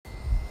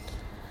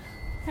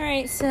All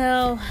right,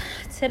 so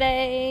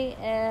today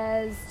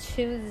is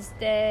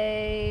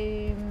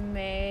Tuesday,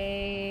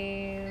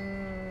 May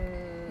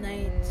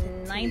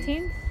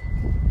 19th?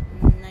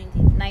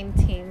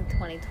 19th,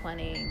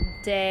 2020.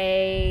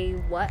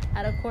 Day what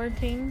out of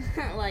quarantine?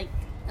 like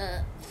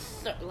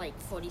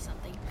 40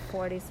 something.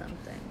 40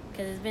 something.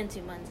 Because it's been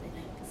 2 months, I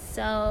think.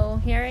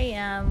 So here I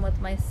am with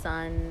my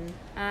son.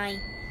 Hi.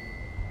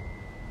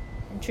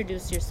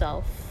 Introduce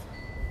yourself.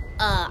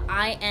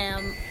 I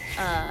am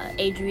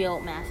Adriel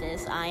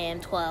Mathis. I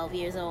am 12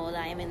 years old.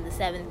 I am in the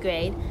 7th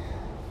grade.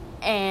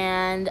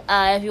 And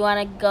if you want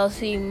to go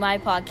see my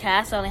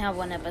podcast, I only have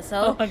one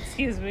episode. Oh,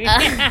 excuse me.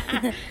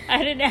 I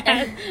didn't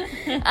ask.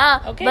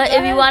 Okay, but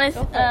if you want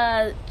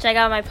to check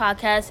out my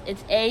podcast,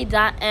 it's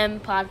A.M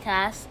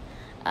podcast.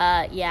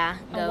 Yeah,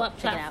 go On what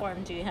check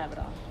platform do you have it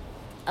on?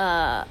 it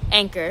out.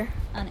 Anchor.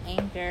 On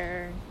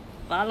Anchor.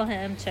 Follow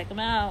him. Check him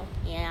out.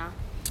 Yeah.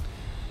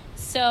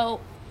 So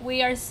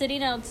we are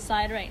sitting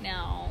outside right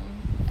now,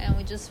 and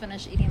we just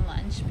finished eating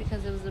lunch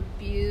because it was a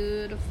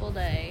beautiful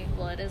day.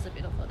 Well, it is a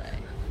beautiful day.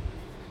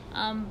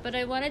 But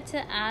I wanted to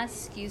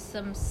ask you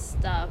some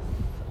stuff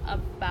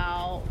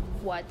about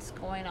what's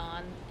going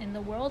on in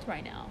the world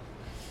right now.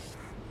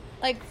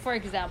 Like, for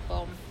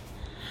example,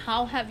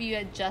 how have you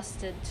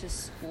adjusted to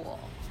school?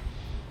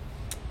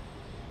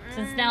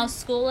 Since now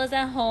school is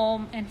at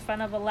home in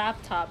front of a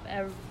laptop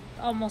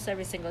almost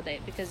every single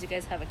day because you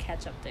guys have a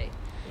catch-up day.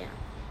 Yeah.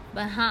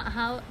 But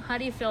how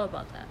do you feel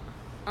about that?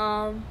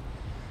 I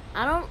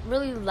don't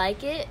really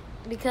like it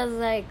because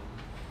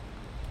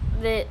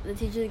the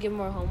teachers give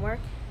more homework.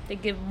 They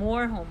give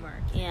more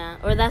homework. Yeah,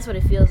 or that's what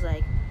it feels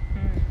like.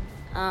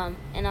 Mm.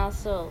 And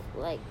also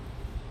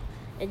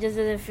it just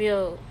doesn't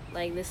feel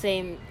like the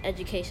same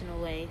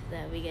educational way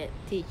that we get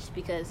teached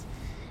because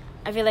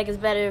I feel like it's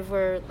better if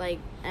we're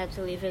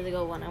actually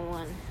physical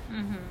one-on-one.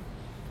 Mm-hmm.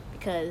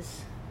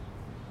 Because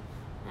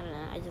I don't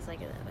know, I just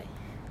like it that way.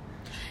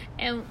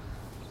 And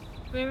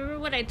remember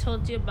what I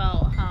told you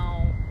about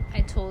how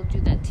I told you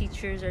that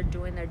teachers are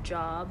doing their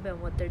job, and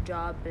what their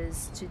job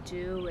is to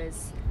do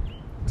is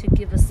to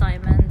give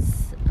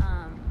assignments.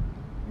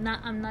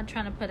 I'm not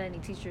trying to put any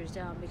teachers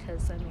down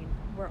because I mean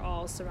we're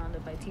all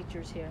surrounded by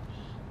teachers here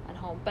at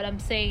home. But I'm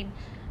saying,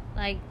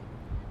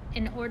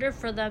 in order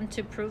for them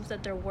to prove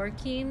that they're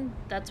working,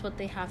 that's what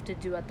they have to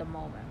do at the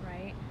moment,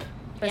 right?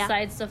 Yeah.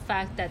 Besides the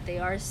fact that they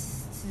are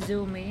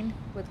Zooming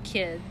with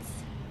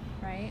kids,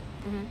 right?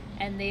 Mm-hmm.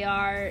 And they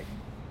are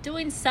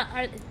doing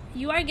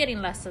you are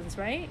getting lessons,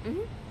 right?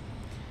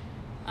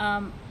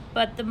 Mm-hmm.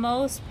 But the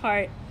most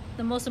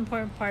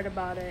important part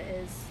about it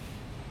is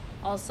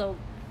also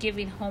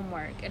giving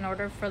homework in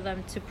order for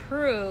them to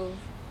prove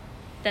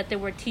that they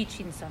were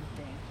teaching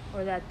something,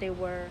 or that they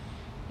were,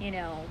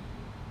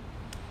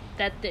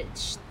 that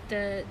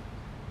the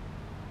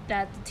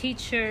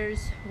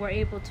teachers were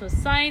able to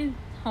assign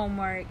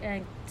homework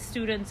and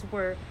students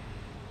were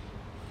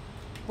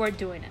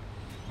doing it,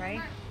 right?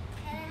 Mama,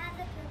 can I have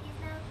the cookies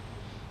now?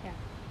 Yeah.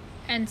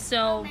 And so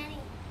How many?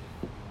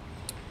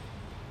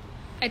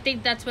 I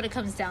think that's what it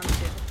comes down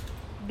to,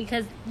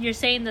 because you're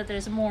saying that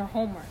there's more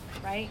homework,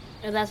 right?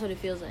 And that's what it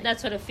feels like.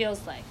 That's what it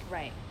feels like,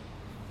 right?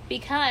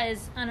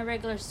 Because on a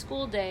regular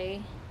school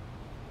day,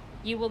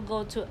 you will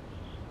go to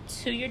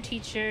your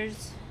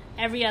teachers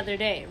every other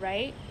day,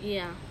 right?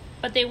 Yeah.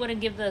 But they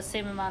wouldn't give the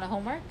same amount of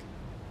homework?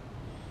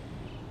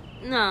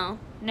 No.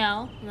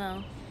 No?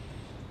 No.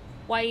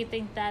 Why do you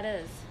think that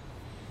is?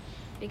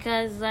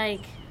 Because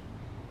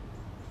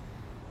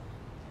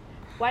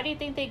Why do you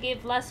think they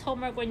gave less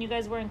homework when you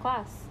guys were in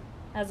class,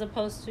 as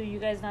opposed to you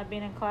guys not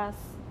being in class,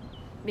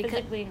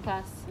 physically in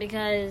class?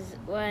 Because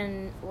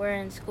when we're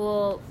in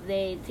school,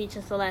 they teach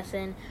us a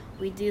lesson,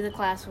 we do the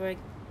classwork,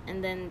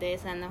 and then they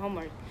send the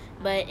homework.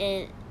 But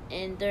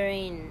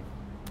during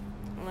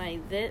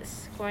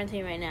this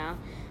quarantine right now,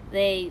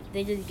 they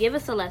just give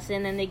us a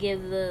lesson and they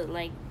give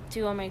the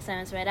 2 homework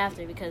assignments right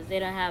after because they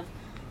don't have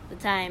the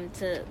time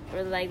to,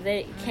 or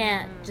they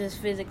can't just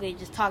physically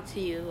just talk to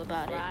you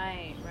about it.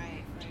 Right.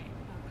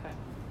 Okay.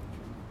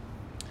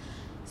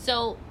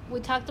 So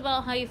we talked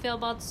about how you feel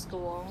about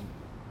school,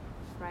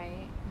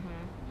 right?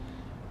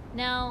 Mm-hmm.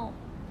 Now,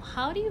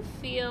 how do you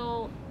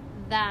feel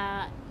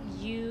that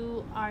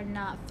you are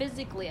not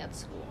physically at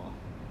school?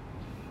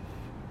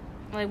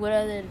 What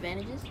are the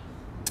advantages?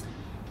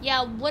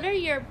 Yeah, what are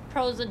your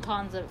pros and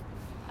cons of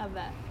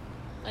that?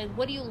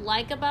 What do you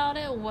like about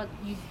it, and what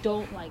you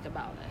don't like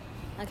about it?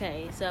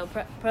 Okay, so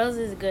pros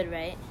is good,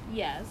 right?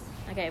 Yes.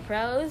 Okay,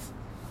 pros.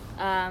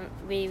 I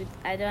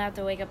don't have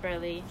to wake up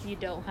early. You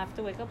don't have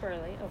to wake up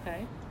early,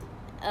 okay.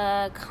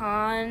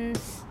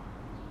 Cons,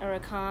 or a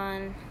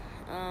con.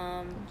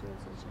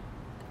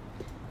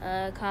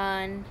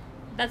 Con.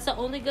 That's the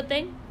only good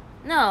thing?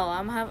 No,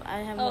 I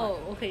have more.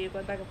 Oh, okay, you're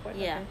going back and forth.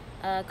 Yeah.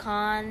 Okay.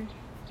 Con.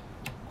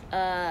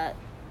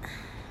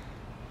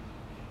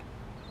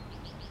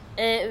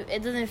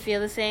 It doesn't feel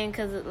the same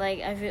because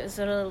I feel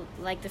sort of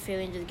like the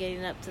feeling just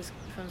getting up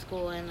from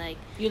school and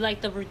You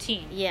like the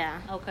routine?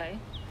 yeah. Okay.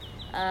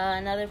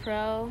 Another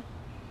pro.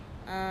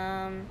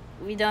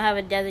 we don't have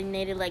a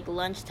designated like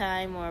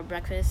lunchtime or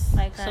breakfast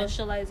Like time.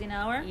 socializing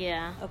hour?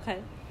 Yeah. Okay.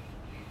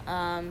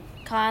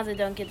 Cons, I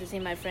don't get to see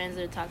my friends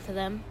or talk to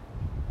them.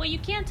 Well, you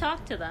can't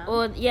talk to them.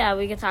 Well, yeah,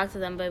 we can talk to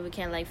them, but we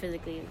can't like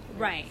physically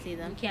right. see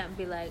them. You can't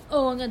be like,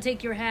 oh, I'm going to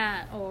take your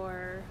hat,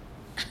 or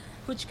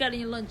what you got in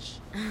your lunch?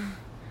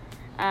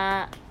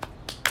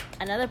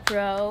 Another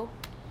pro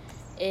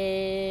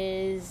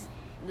is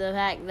the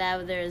fact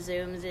that there are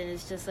Zooms, and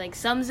it's just like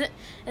it's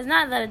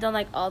not that I don't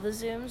like all the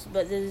Zooms,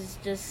 but there's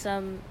just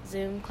some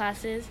Zoom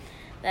classes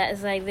that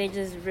is like they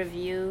just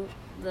review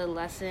the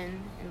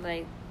lesson, and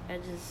like I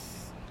just...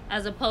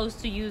 As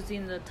opposed to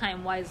using the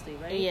time wisely,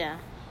 right? Yeah.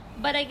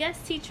 But I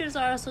guess teachers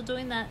are also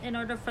doing that in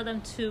order for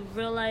them to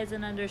realize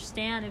and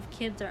understand if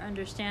kids are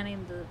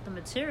understanding the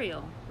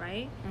material,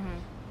 right? Mm-hmm.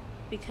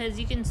 Because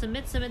you can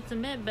submit,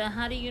 but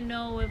how do you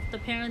know if the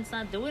parent's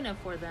not doing it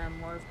for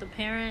them or if the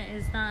parent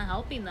is not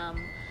helping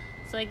them?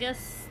 So I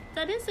guess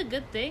that is a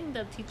good thing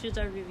that teachers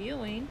are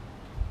reviewing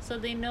so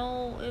they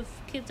know if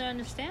kids are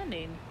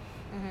understanding.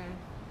 Mm-hmm.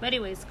 But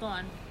anyways, go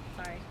on.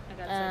 Sorry, I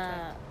got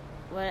sidetracked.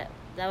 What?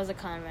 That was a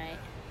con, right?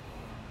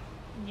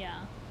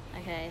 Yeah.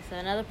 Okay, so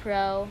another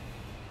pro.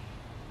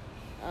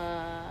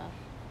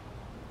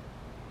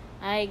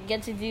 I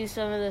get to do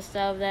some of the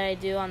stuff that I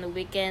do on the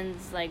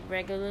weekends, like,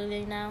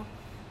 regularly now.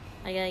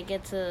 Like, I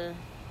get to,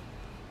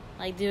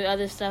 like, do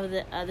other stuff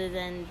other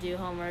than do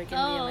homework and be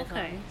on my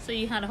okay. phone. So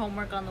you had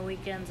homework on the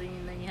weekends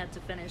and then you had to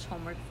finish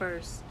homework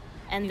first.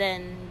 And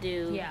then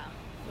do Yeah.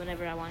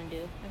 whatever I want to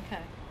do.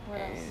 Okay. What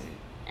else?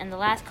 And the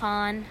last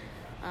con,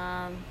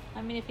 I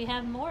mean, if you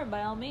have more,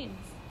 by all means.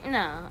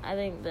 no, I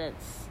think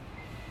that's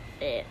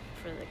it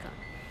for the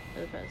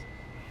pros.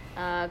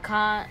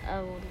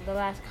 The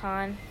last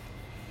con.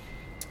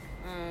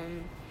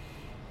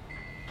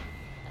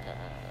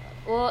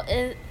 Well,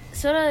 it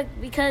sort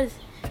of, because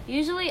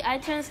usually I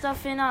turn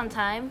stuff in on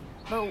time,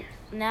 but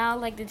now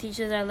like the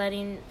teachers are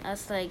letting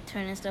us like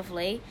turn in stuff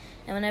late,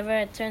 and whenever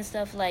I turn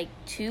stuff like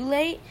too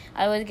late,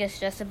 I always get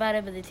stressed about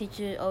it. But the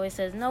teacher always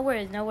says no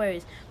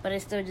worries, but I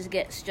still just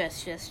get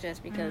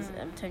stressed because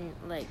I'm turning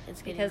like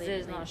it's getting because late,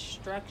 there's late. no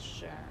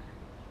structure.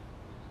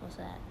 What's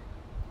that?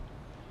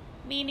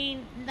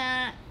 Meaning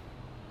that,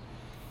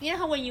 you know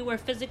how when you were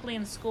physically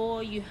in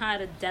school, you had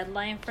a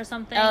deadline for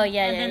something? Oh,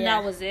 yeah, and yeah, then yeah.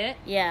 that was it?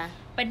 Yeah.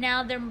 But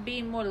now they're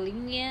being more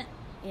lenient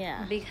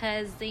Yeah.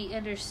 because they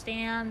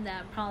understand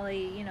that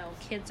probably, you know,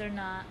 kids are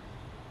not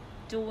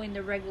doing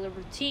the regular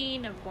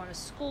routine of going to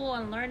school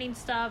and learning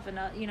stuff and,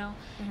 you know,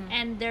 Mm-hmm.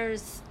 and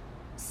there's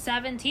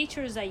 7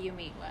 teachers that you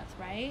meet with,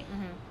 right?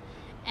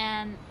 Mm-hmm.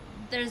 And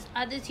there's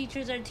other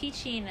teachers are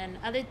teaching and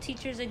other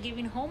teachers are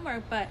giving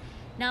homework, but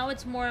now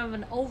it's more of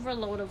an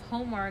overload of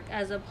homework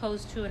as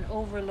opposed to an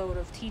overload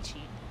of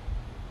teaching.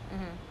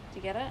 Mm-hmm. Do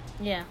you get it?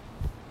 Yeah.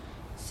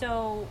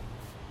 So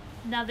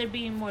now they're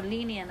being more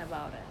lenient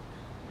about it.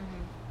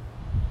 Mm-hmm.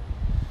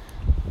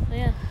 So,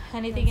 yeah.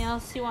 Anything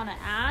else you want to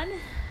add?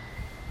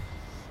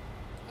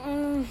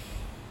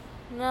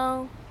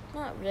 No,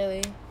 not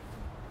really.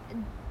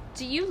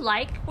 Do you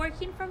like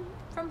working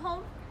from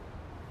home?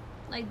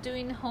 Like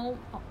doing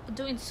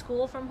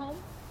school from home?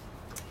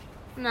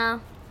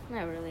 No,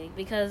 not really.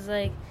 Because,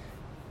 like,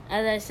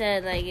 as I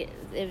said, like,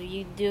 if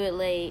you do it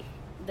late,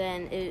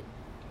 then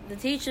the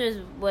teachers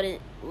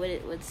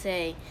would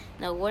say,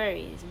 no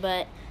worries.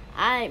 But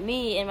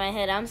in my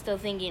head, I'm still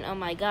thinking, oh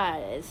my God,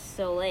 it's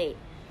so late.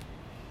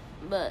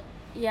 But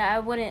yeah, I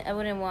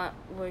wouldn't want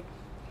work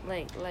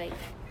like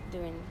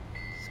doing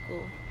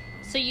school.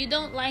 So you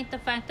don't like the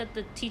fact that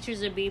the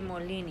teachers are being more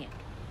lenient?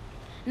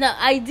 No,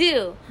 I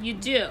do. You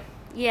do.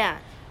 Yeah.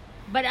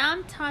 But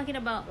I'm talking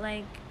about,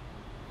 like,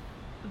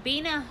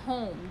 being at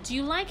home. Do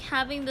you like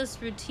having this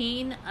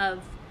routine of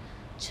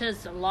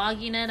just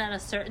logging in at a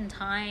certain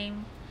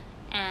time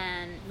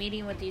and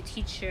meeting with your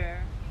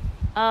teacher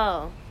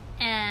Oh.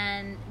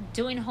 and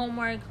doing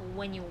homework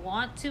when you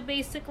want to,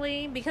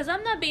 basically? Because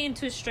I'm not being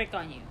too strict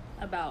on you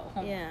about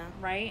homework, Yeah.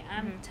 right?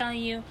 I'm Mm-hmm. telling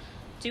you,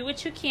 do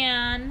what you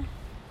can.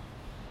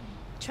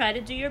 Try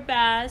to do your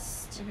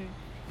best. Mm-hmm.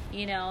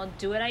 You know,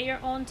 do it at your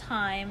own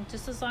time,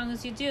 just as long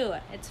as you do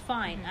it. It's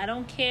fine. Mm-hmm. I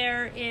don't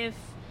care if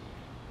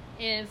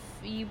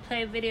you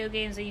play video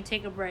games and you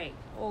take a break,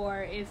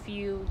 or if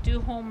you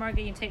do homework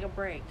and you take a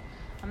break.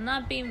 I'm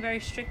not being very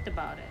strict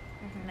about it.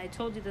 Mm-hmm. And I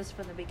told you this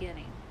from the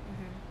beginning.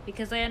 Mm-hmm.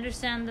 Because I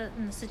understand the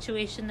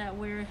situation that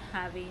we're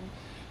having.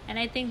 And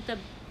I think the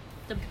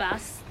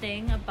best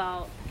thing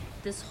about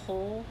this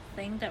whole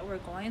thing that we're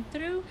going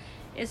through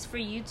is for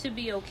you to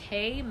be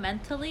okay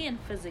mentally and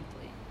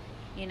physically.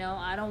 You know,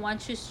 I don't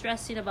want you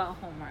stressing about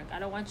homework. I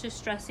don't want you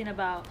stressing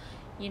about,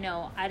 you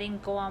know, I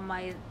didn't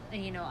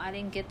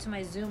get to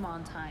my Zoom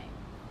on time.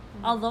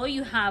 Mm-hmm. Although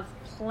you have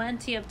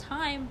plenty of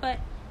time, but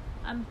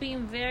I'm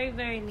being very,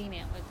 very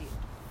lenient with you.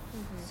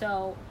 Mm-hmm.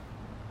 So,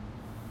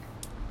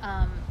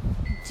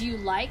 do you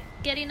like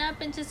getting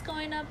up and just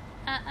going up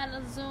at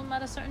a Zoom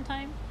at a certain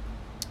time?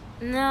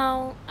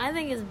 No, I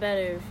think it's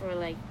better for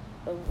like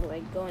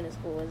going to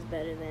school is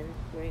better than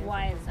working.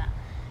 Why is that?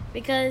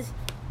 Because,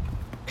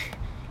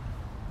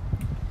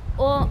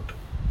 well,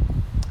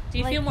 do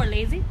you like, feel more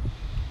lazy?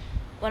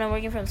 when I'm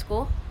working from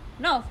school,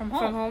 No, from home.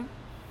 from home.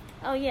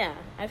 Oh yeah,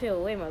 I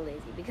feel way more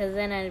lazy because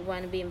then I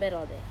want to be in bed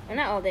all day. Or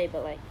not all day,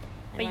 but like.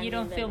 I But wanna you be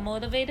in don't bed feel all-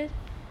 motivated?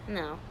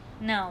 No.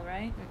 No,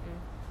 right?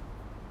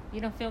 Mm-mm.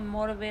 You don't feel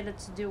motivated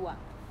to do what?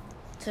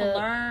 To To-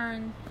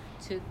 learn,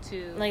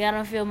 to Like I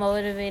don't feel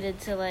motivated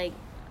to like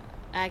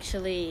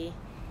actually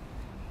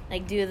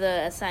like do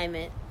the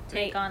assignment.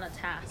 take Like, on a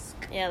task.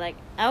 yeah, like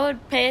I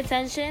would pay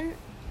attention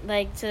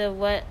like to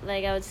what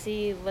like I would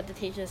see what the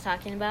teacher was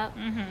talking about,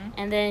 Mm-hmm.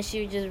 and then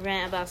she would just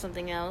rant about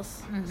something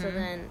else. So Mhm.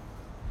 then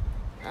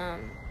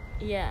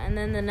yeah, and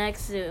then the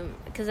next Zoom,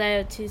 because I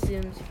have 2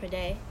 Zooms per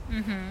day,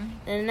 Mm-hmm. and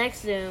the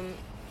next Zoom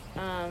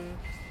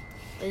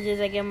it's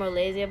just I get more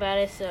lazy about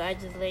it, so I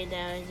just lay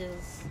down and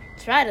just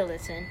try to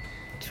listen.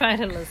 Try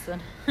to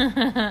listen.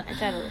 I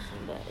try to listen,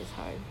 but it's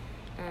hard.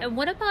 And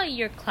what about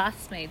your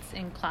classmates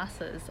in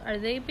classes? Are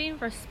they being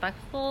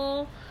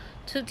respectful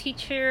to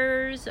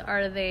teachers?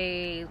 Are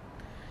they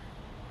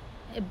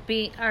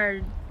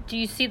do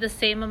you see the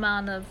same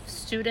amount of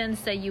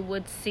students that you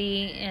would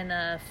see in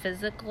a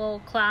physical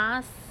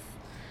class?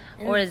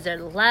 Or is there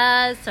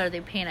less? Are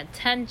they paying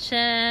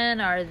attention?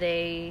 Are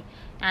they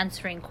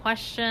answering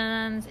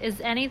questions?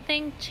 Is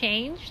anything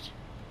changed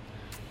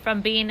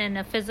from being in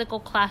a physical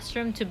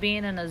classroom to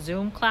being in a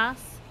Zoom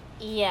class?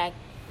 Yeah,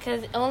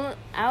 because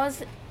I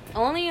was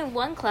only in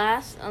one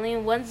class, only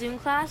in one Zoom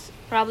class.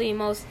 Probably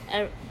most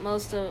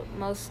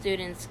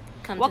students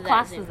come What to that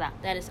class Zoom. is that?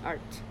 That is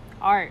art.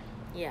 Art.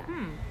 Yeah.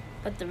 Hmm.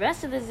 But the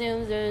rest of the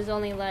Zooms, there's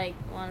only like,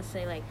 I want to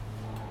say like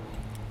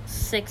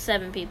 6,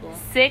 7 people.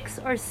 6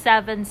 or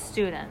 7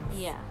 students.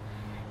 Yeah.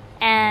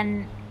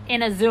 And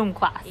in a Zoom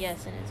class.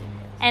 Yes, in a Zoom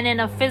class. And in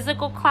a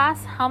physical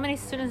class, how many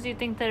students do you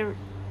think there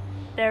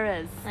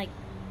is? Like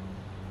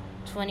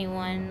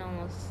 21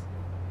 almost.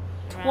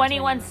 Around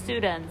 21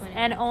 students. 21.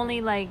 And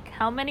only like,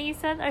 how many you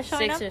said are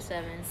showing 6 up? or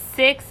 7.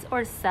 6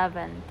 or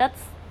 7.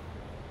 That's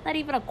not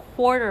even a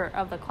quarter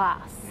of the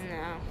class.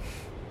 No.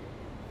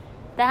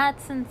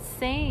 That's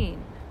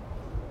insane.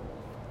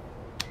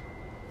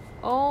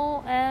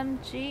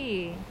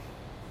 OMG.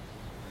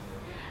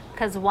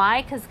 Because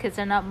why? Because kids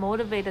are not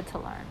motivated to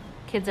learn.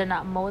 Kids are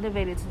not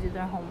motivated to do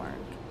their homework.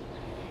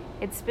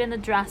 It's been a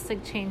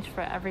drastic change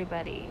for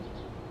everybody.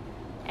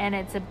 And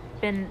it's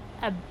been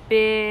a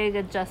big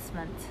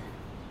adjustment.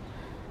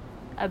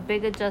 A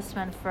big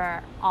adjustment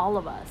for all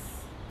of us.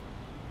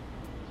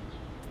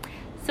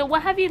 So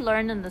what have you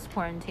learned in this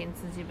quarantine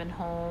since you've been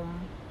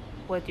home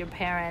with your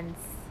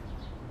parents,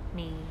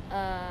 me,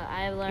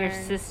 I've learned.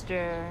 your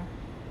sister,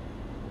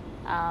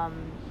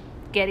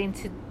 getting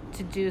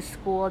to do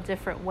school a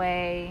different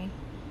way?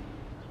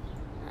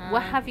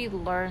 What have you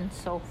learned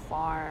so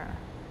far?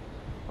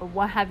 Or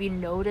what have you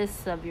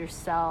noticed of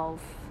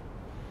yourself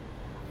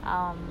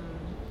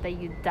that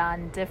you've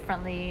done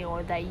differently,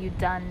 or that you've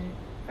done,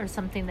 or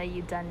something that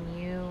you've done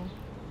new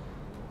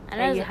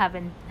that you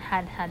haven't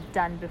had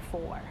done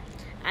before?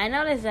 I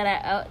noticed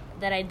that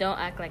I don't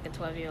act like a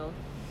 12-year-old.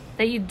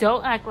 That you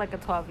don't act like a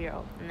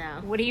 12-year-old. No.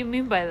 What do you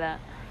mean by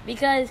that?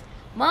 Because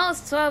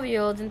most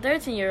 12-year-olds and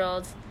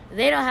 13-year-olds,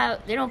 they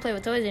don't play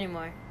with toys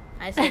anymore.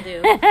 I still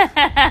do.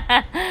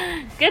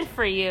 Good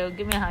for you.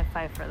 Give me a high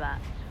five for that.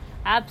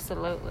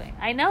 Absolutely.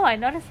 I know. I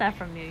noticed that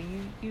from you.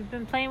 You've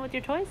been playing with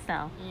your toys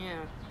now.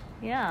 Yeah.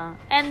 Yeah.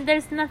 And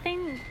there's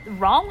nothing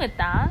wrong with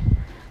that.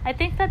 I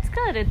think that's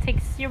good. It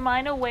takes your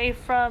mind away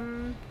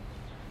from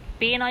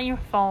being on your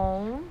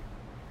phone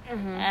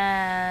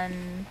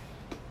and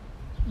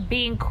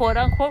being quote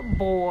unquote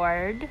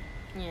bored,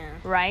 Yeah.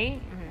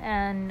 right?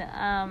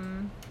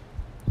 And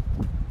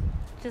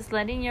just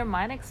letting your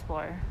mind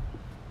explore.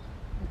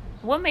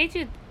 What made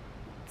you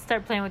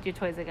start playing with your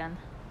toys again?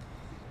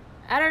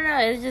 I don't know.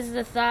 It's just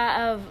the thought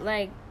of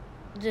like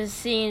just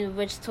seeing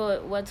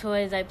what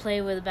toys I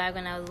played with back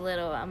when I was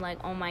little. I'm like,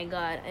 oh my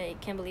god, I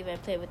can't believe I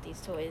played with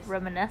these toys.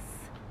 Reminisce.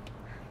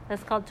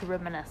 That's called to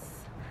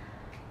reminisce.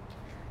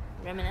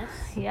 Reminisce.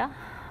 Yeah.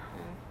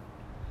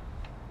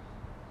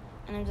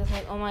 And I'm just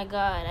like, oh my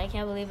god, I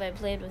can't believe I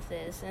played with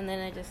this. And then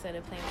I just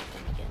started playing with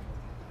them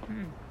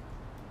again.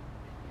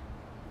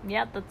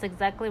 Yeah, that's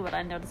exactly what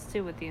I noticed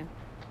too with you.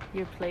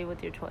 You play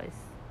with your toys.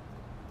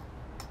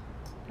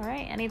 All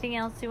right. Anything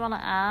else you want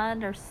to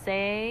add or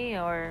say,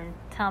 or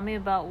tell me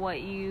about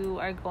what you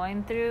are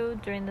going through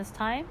during this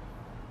time?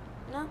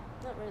 No,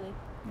 not really.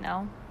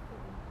 No.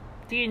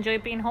 Do you enjoy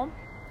being home?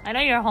 I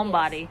know you're a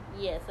homebody.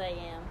 Yes, I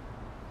am.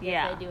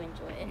 Yeah. Yes, I do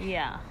enjoy it.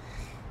 Yeah.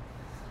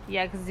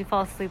 Yeah, because you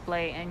fall asleep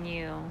late and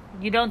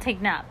you don't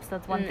take naps.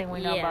 That's one thing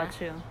we know yeah. about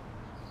you.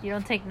 You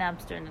don't take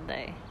naps during the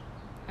day.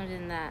 I'm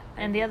just not.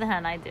 On the other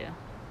hand, I do.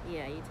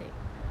 Yeah, you take.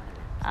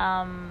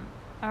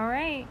 All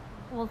right.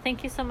 Well,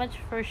 thank you so much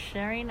for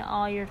sharing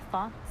all your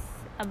thoughts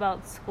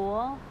about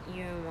school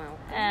You're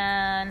welcome.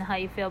 and how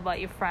you feel about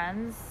your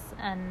friends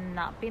and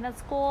not being at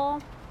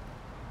school.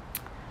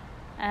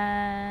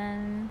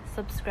 And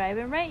subscribe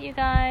and rate, you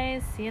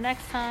guys. See you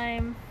next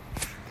time.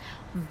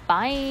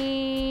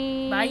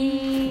 Bye. Bye.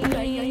 Yo,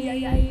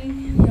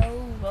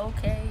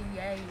 okay.